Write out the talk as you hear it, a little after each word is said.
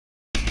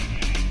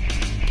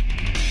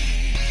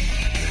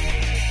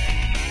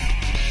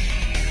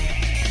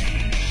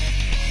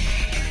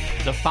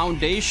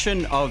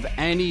foundation of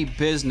any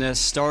business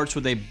starts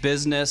with a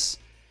business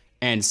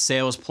and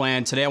sales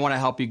plan. Today, I want to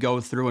help you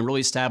go through and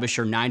really establish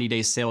your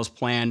 90-day sales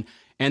plan.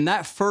 And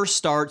that first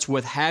starts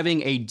with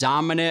having a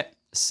dominant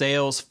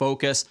sales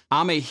focus.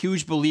 I'm a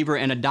huge believer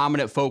in a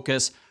dominant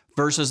focus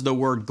versus the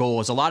word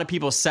goals. A lot of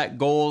people set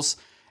goals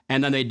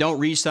and then they don't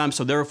reach them,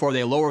 so therefore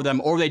they lower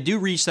them, or they do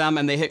reach them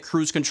and they hit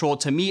cruise control.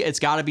 To me, it's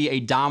got to be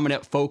a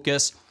dominant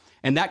focus,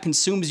 and that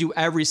consumes you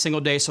every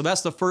single day. So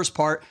that's the first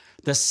part.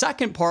 The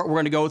second part, we're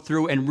going to go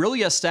through and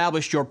really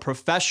establish your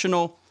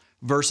professional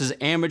versus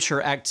amateur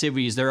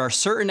activities. There are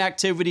certain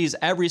activities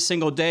every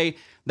single day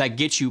that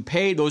get you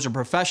paid. Those are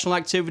professional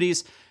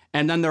activities.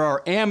 And then there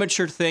are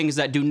amateur things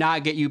that do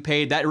not get you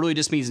paid. That really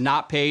just means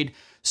not paid.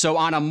 So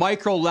on a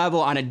micro level,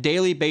 on a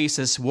daily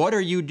basis, what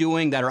are you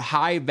doing that are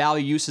high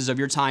value uses of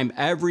your time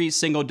every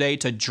single day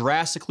to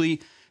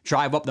drastically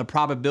drive up the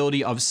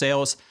probability of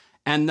sales?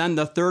 And then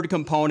the third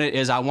component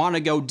is I want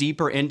to go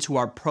deeper into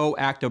our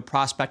proactive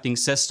prospecting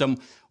system.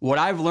 What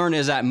I've learned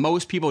is that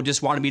most people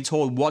just want to be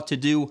told what to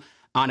do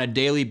on a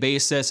daily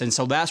basis. And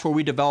so that's where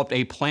we developed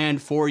a plan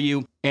for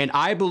you. And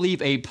I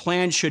believe a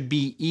plan should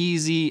be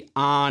easy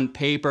on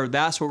paper.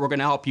 That's what we're going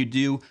to help you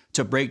do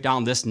to break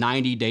down this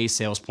 90-day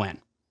sales plan.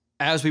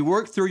 As we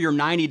work through your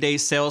 90-day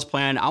sales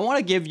plan, I want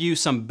to give you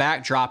some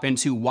backdrop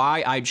into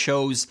why I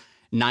chose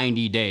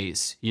 90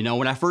 days. You know,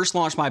 when I first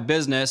launched my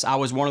business, I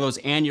was one of those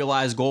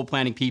annualized goal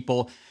planning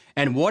people.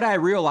 And what I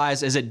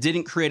realized is it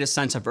didn't create a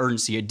sense of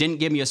urgency. It didn't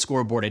give me a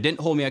scoreboard. It didn't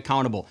hold me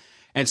accountable.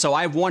 And so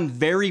I have one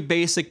very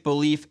basic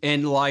belief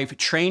in life.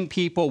 Trained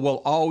people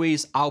will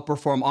always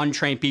outperform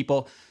untrained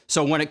people.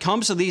 So when it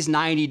comes to these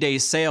 90-day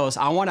sales,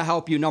 I want to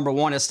help you, number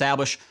one,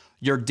 establish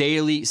your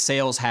daily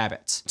sales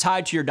habits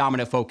tied to your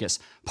dominant focus.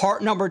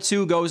 Part number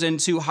two goes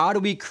into how do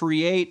we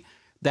create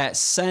that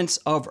sense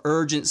of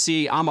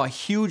urgency. I'm a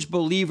huge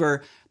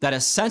believer that a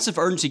sense of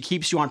urgency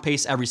keeps you on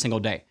pace every single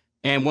day.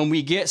 And when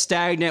we get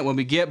stagnant, when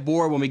we get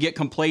bored, when we get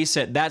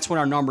complacent, that's when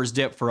our numbers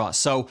dip for us.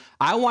 So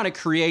I want to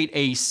create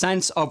a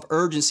sense of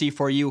urgency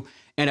for you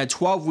in a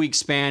 12-week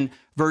span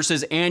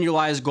versus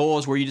annualized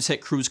goals where you just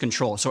hit cruise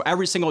control. So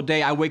every single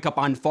day I wake up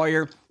on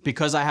fire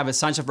because I have a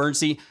sense of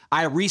urgency.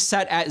 I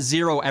reset at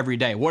 0 every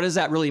day. What does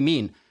that really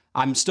mean?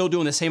 I'm still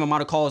doing the same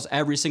amount of calls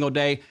every single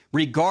day,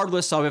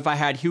 regardless of if I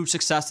had huge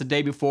success the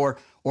day before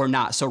or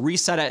not. So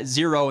reset at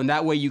 0, and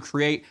that way you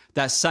create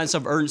that sense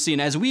of urgency.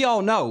 And as we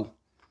all know,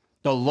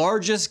 the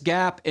largest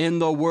gap in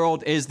the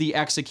world is the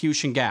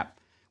execution gap.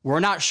 We're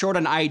not short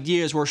on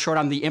ideas, we're short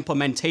on the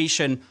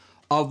implementation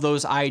of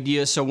those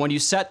ideas. So when you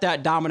set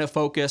that dominant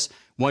focus,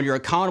 when you're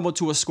accountable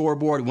to a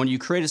scoreboard, when you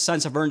create a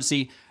sense of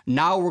urgency,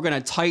 now we're going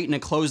to tighten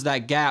and close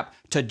that gap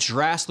to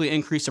drastically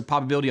increase the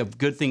probability of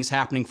good things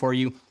happening for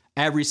you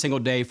every single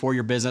day for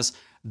your business.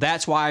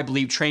 That's why I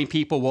believe trained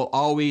people will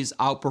always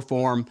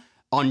outperform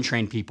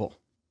untrained people.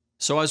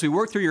 So as we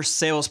work through your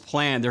sales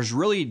plan, there's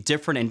really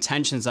different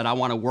intentions that I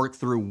want to work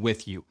through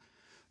with you.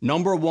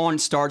 Number one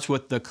starts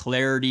with the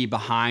clarity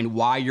behind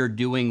why you're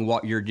doing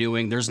what you're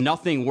doing. There's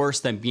nothing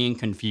worse than being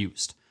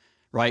confused,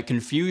 right?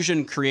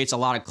 Confusion creates a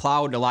lot of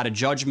cloud, a lot of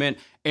judgment,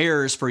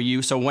 errors for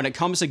you. So when it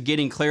comes to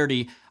getting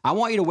clarity, I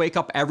want you to wake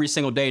up every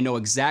single day and know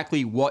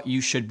exactly what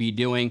you should be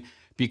doing.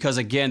 Because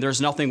again,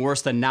 there's nothing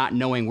worse than not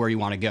knowing where you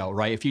want to go,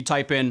 right? If you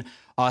type in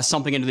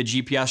something into the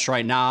GPS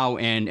right now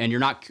and you're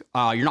not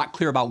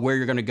clear about where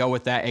you're going to go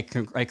with that,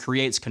 it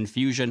creates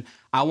confusion.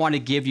 I want to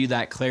give you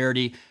that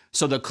clarity.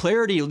 So the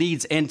clarity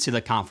leads into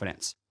the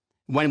confidence.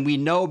 When we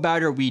know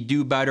better, we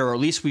do better, or at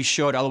least we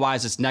should.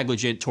 Otherwise, it's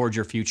negligent towards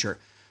your future.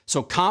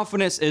 So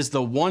confidence is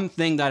the one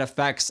thing that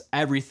affects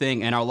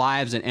everything in our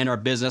lives and in our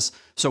business.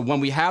 So when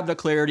we have the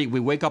clarity, we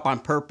wake up on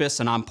purpose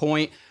and on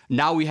point.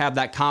 Now we have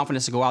that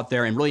confidence to go out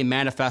there and really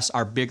manifest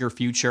our bigger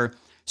future.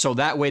 So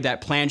that way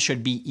that plan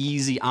should be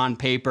easy on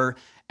paper.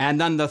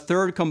 And then the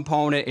third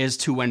component is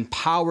to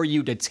empower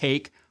you to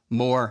take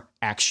more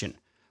action.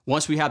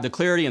 Once we have the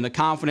clarity and the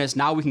confidence,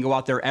 now we can go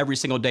out there every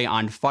single day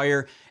on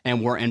fire,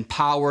 and we're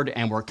empowered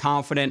and we're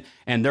confident.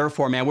 And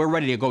therefore, man, we're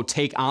ready to go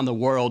take on the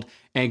world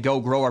and go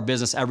grow our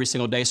business every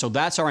single day. So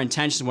that's our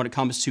intention when it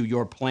comes to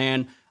your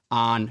plan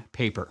on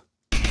paper.